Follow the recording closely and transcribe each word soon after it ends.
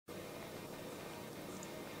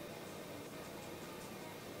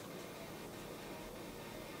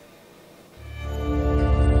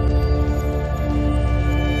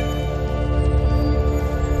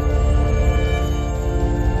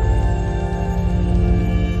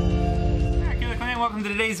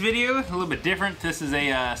welcome to today's video. A little bit different. This is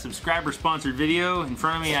a subscriber sponsored video. In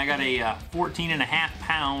front of me I got a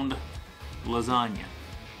 14.5-pound lasagna.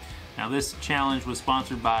 Now this challenge was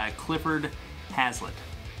sponsored by Clifford Hazlitt,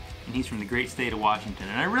 and he's from the great state of Washington.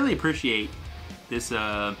 And I really appreciate this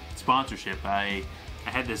sponsorship. I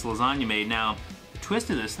had this lasagna made. Now the twist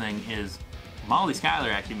of this thing is Schuyler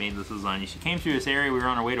actually made this lasagna. She came through this area, we were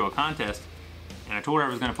on our way to a contest, and I told her I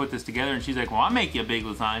was going to put this together, and she's like, well, I'll make you a big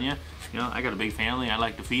lasagna. You know, I got a big family, I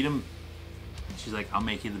like to feed them. She's like, I'll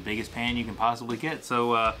make you the biggest pan you can possibly get.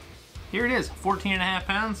 So here it is, 14.5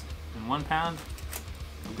 pounds and 1 pound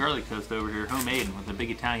of garlic toast over here, homemade with a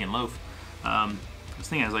big Italian loaf. This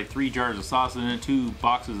thing has like 3 jars of sauce in it, 2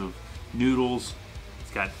 boxes of noodles.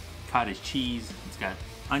 It's got cottage cheese, it's got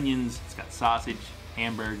onions, it's got sausage,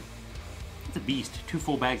 hamburger. It's a beast. 2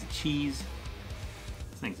 full bags of cheese.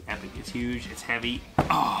 This thing's epic. It's huge. It's heavy.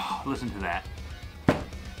 Oh, listen to that.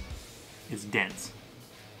 It's dense.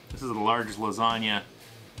 This is the largest lasagna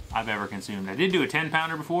I've ever consumed. I did do a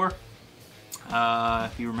 10-pounder before.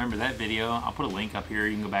 If you remember that video, I'll put a link up here.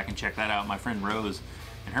 You can go back and check that out. My friend Rose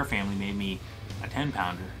and her family made me a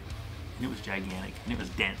 10-pounder, and it was gigantic, and it was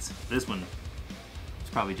dense. This one is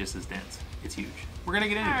probably just as dense. It's huge. We're gonna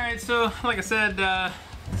get into it. All right, so like I said,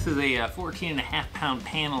 this is a 14.5-pound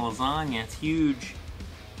pan of lasagna. It's huge.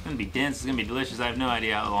 It's gonna be dense. It's gonna be delicious. I have no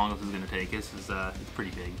idea how long this is gonna take. This is it's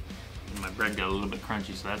pretty big. And my bread got a little bit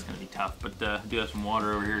crunchy, so that's gonna be tough. But I do have some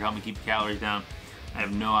water over here to help me keep the calories down. I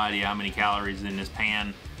have no idea how many calories in this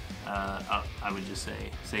pan. I would just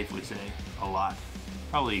safely say, a lot.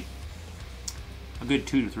 Probably a good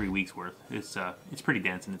 2 to 3 weeks worth. It's pretty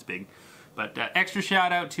dense and it's big. But extra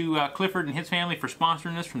shout out to Clifford and his family for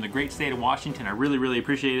sponsoring this from the great state of Washington. I really, really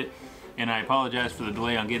appreciate it. And I apologize for the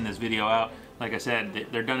delay on getting this video out. Like I said,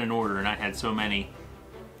 they're done in order and I had so many.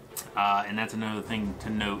 And that's another thing to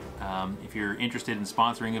note. If you're interested in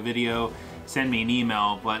sponsoring a video, send me an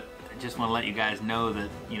email. But I just want to let you guys know that,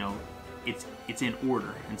 you know, it's in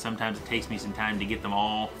order. And sometimes it takes me some time to get them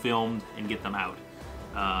all filmed and get them out.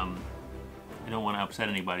 I don't want to upset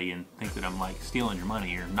anybody and think that I'm like stealing your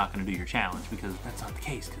money or not going to do your challenge, because that's not the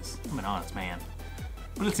case, because I'm an honest man.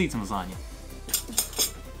 But let's eat some lasagna.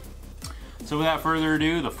 So without further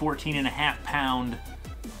ado, the 14.5-pound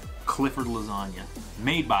Clifford lasagna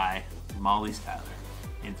made by Schuyler.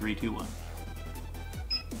 In 3, 2, 1.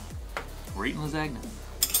 We're eating lasagna.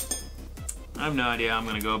 I have no idea how I'm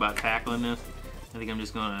going to go about tackling this. I think I'm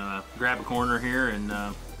just going to grab a corner here and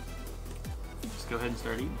just go ahead and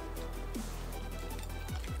start eating.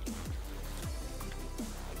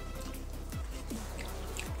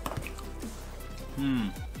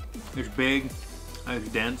 It's big, it's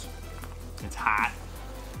dense, it's hot.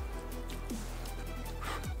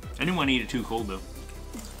 I didn't want to eat it too cold though.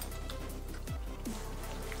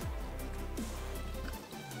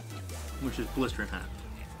 Which is blistering hot.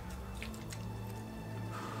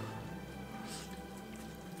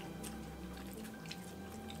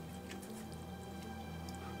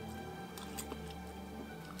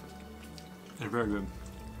 It's very good.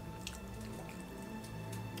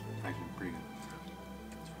 Actually, pretty good.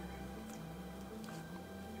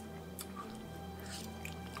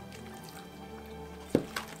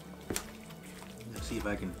 See if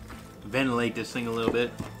I can ventilate this thing a little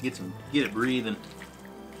bit, get it breathing.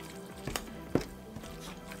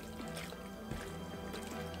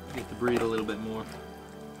 Get to breathe a little bit more.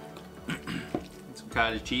 Get some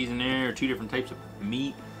cottage cheese in there, 2 different types of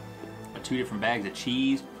meat, 2 different bags of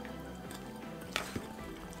cheese.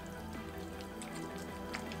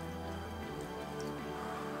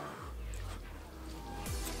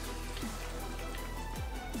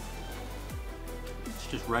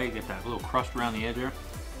 Just right, get that little crust around the edge there.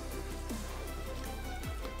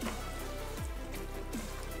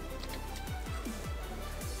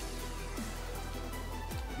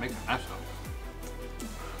 Make a mess of it.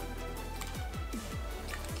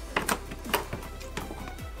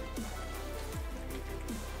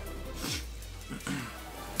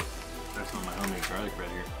 That's some of my homemade garlic bread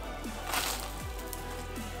here.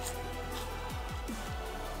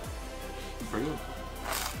 Pretty good.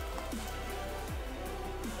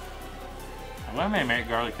 When I make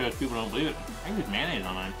garlic toast, people don't believe it. I use mayonnaise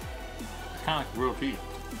on mine. It's kind of like real cheese.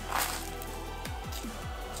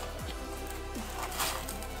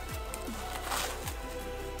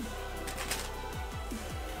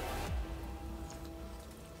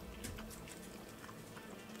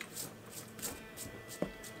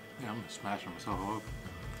 Yeah, I'm gonna smash myself up.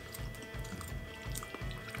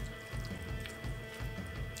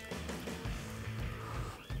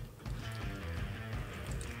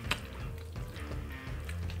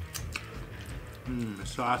 The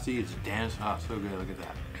saucy, it's dense. Oh, so good. Look at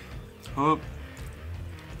that. Oh,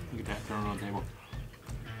 look at that. Throwing it on the table.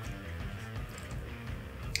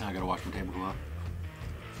 Now I gotta wash my tablecloth.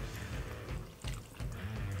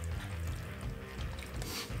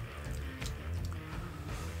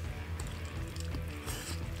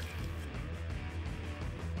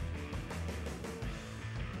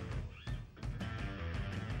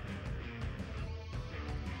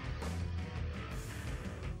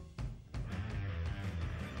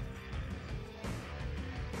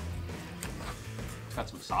 It's got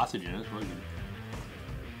some sausage in it. It's really good.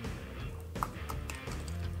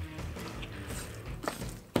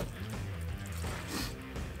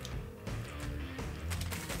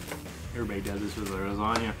 Everybody does this with their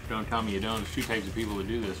lasagna. Don't tell me you don't. There's two types of people that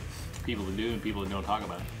do this. People that do and people that don't talk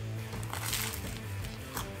about it.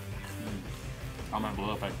 Comment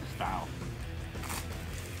below if that's the style.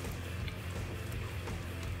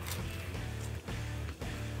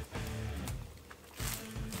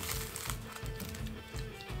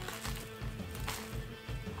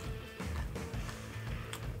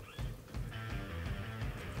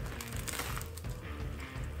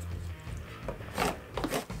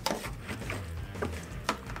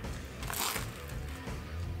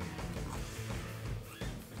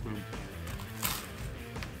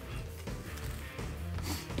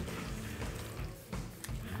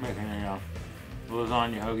 Making a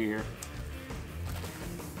lasagna hoagie here.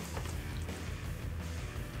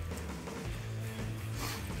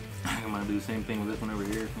 I'm gonna do the same thing with this one over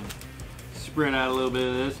here. Spread out a little bit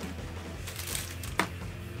of this.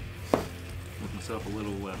 Make myself a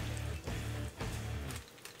little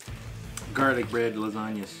garlic bread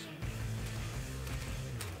lasagnas.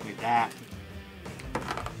 Like that.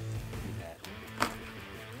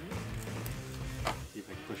 See if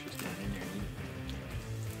I can push this down in there.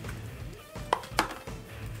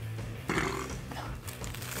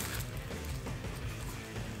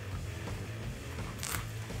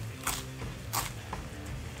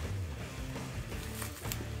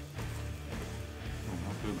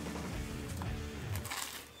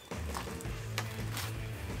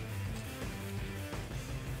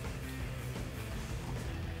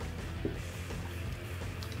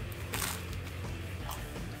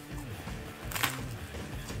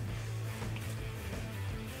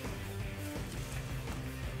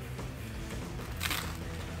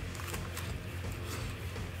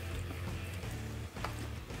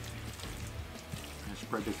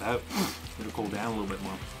 Spread this out. It'll cool down a little bit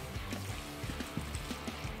more.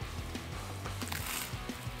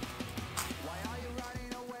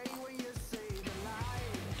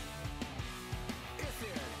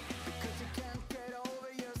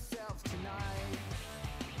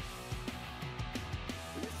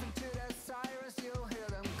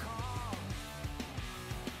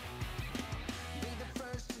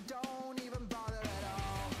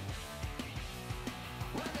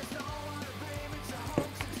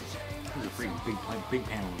 Big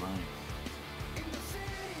pan of lasagna.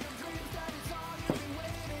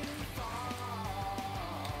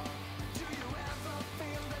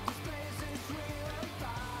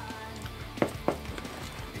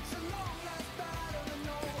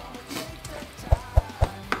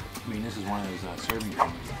 I mean, this is one of those serving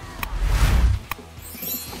trays.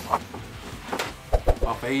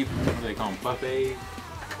 Buffet, what do they call them?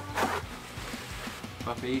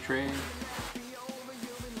 Buffet trays.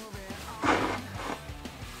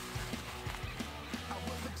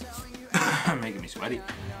 Making me sweaty.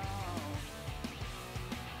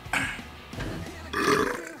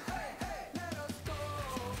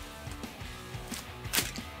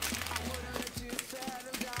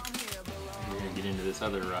 We're gonna get into this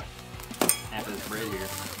other half of this bread here.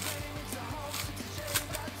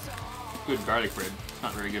 Good garlic bread. It's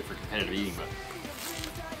not very good for competitive eating, but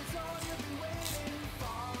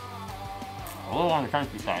a little on the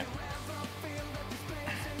crunchy side.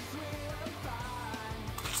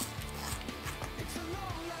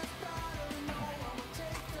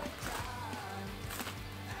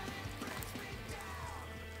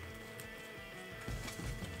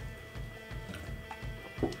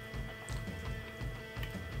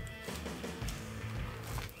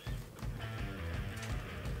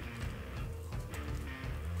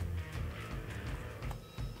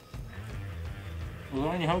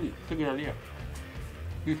 Lasagna hoagie. It's a good idea.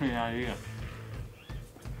 Gives me an idea.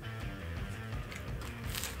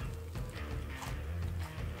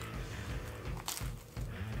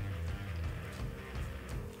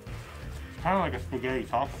 It's kind of like a spaghetti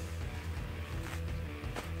taco.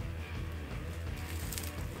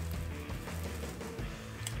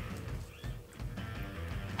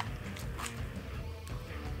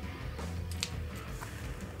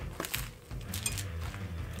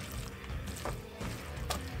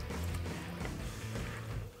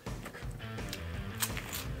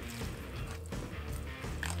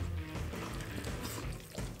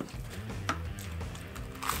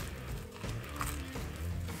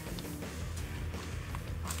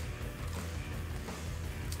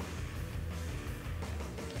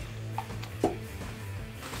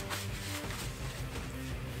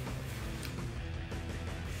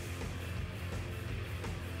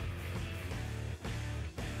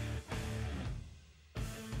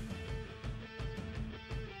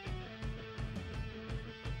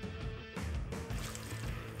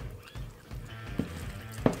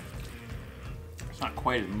 It's not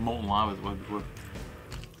quite as molten lava as it was before.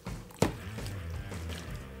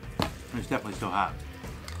 It's definitely still hot.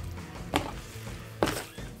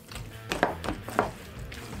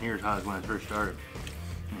 Here as hot as when I first started.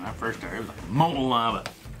 When I first started, it was like molten lava.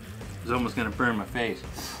 It was almost gonna burn my face.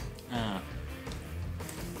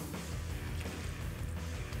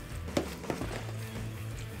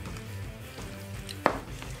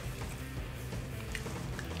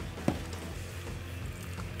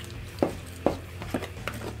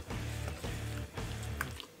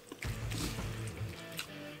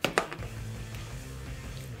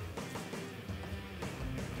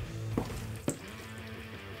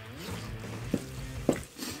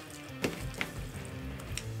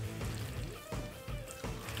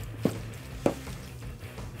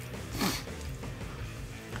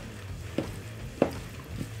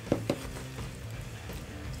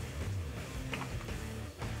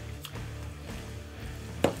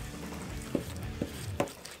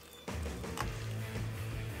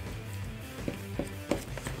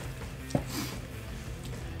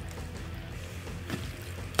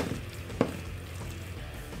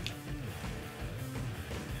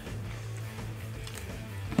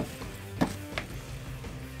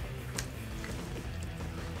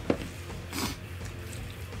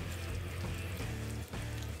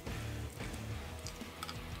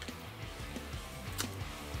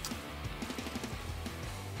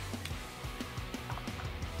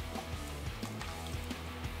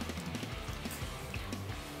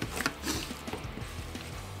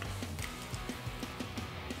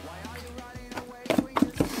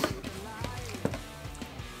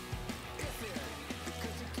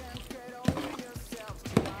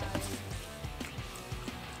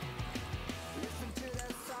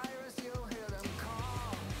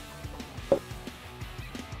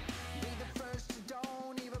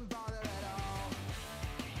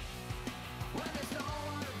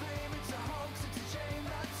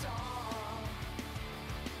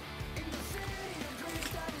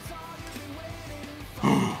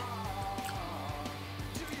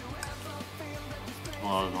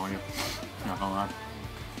 Lasagna. Not gonna lie.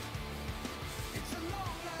 It's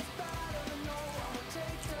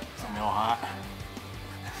real hot.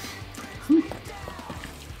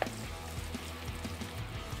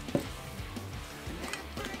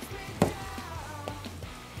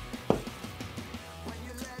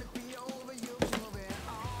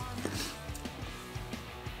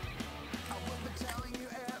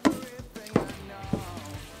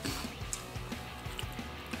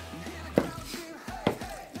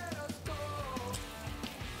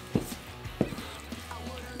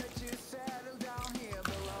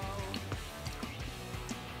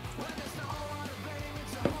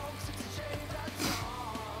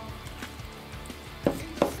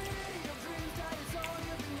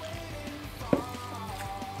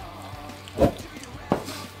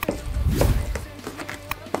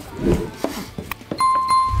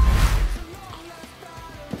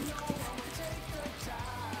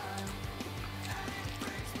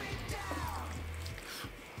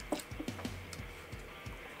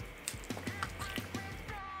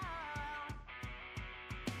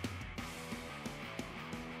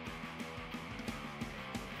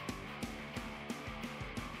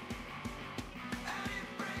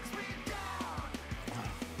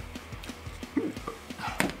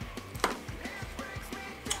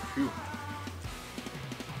 Phew.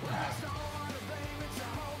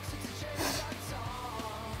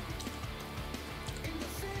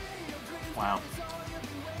 Wow.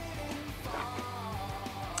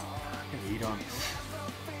 Get the heat on.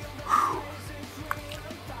 Whew.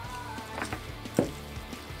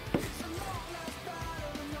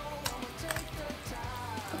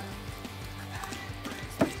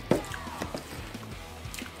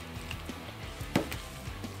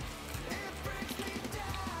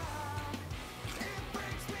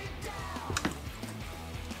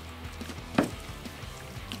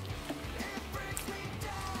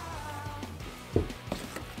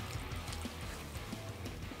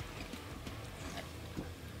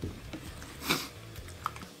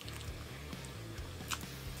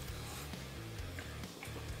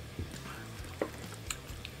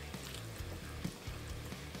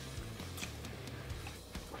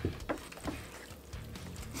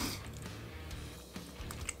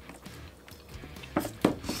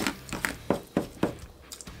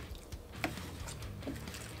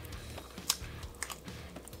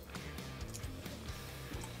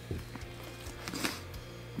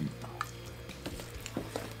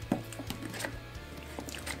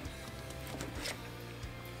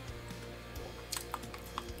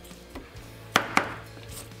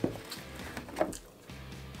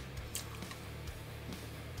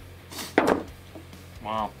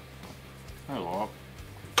 Wow. That's a lot.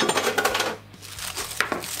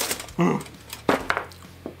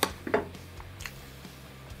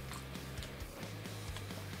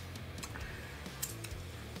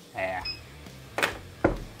 Yeah.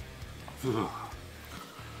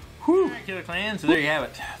 Alright, Killer Clan, so there you have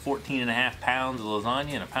it. 14.5 pounds of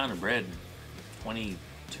lasagna and a pound of bread in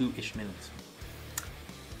 22-ish minutes.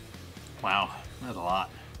 Wow, that's a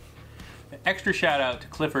lot. Extra shout out to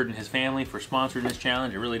Clifford and his family for sponsoring this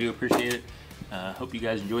challenge. I really do appreciate it. Hope you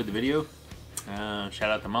guys enjoyed the video.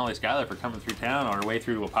 Shout out to Molly Schuyler for coming through town on her way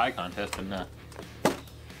through to a pie contest and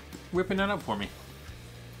whipping that up for me.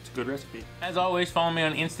 It's a good recipe. As always, follow me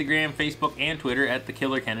on Instagram, Facebook, and Twitter at The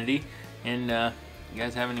Killer Kennedy. And you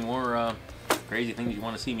guys have any more crazy things you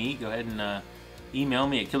want to see me eat, go ahead and email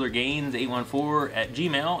me at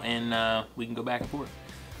killergains814@gmail.com and we can go back and forth.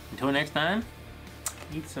 Until next time,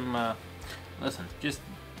 eat some, listen, just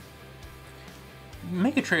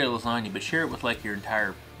make a tray of lasagna, but share it with like your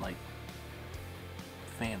entire like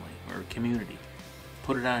family or community.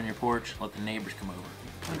 Put it out on your porch, let the neighbors come over.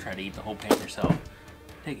 Don't try to eat the whole pan yourself.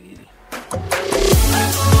 Take it easy.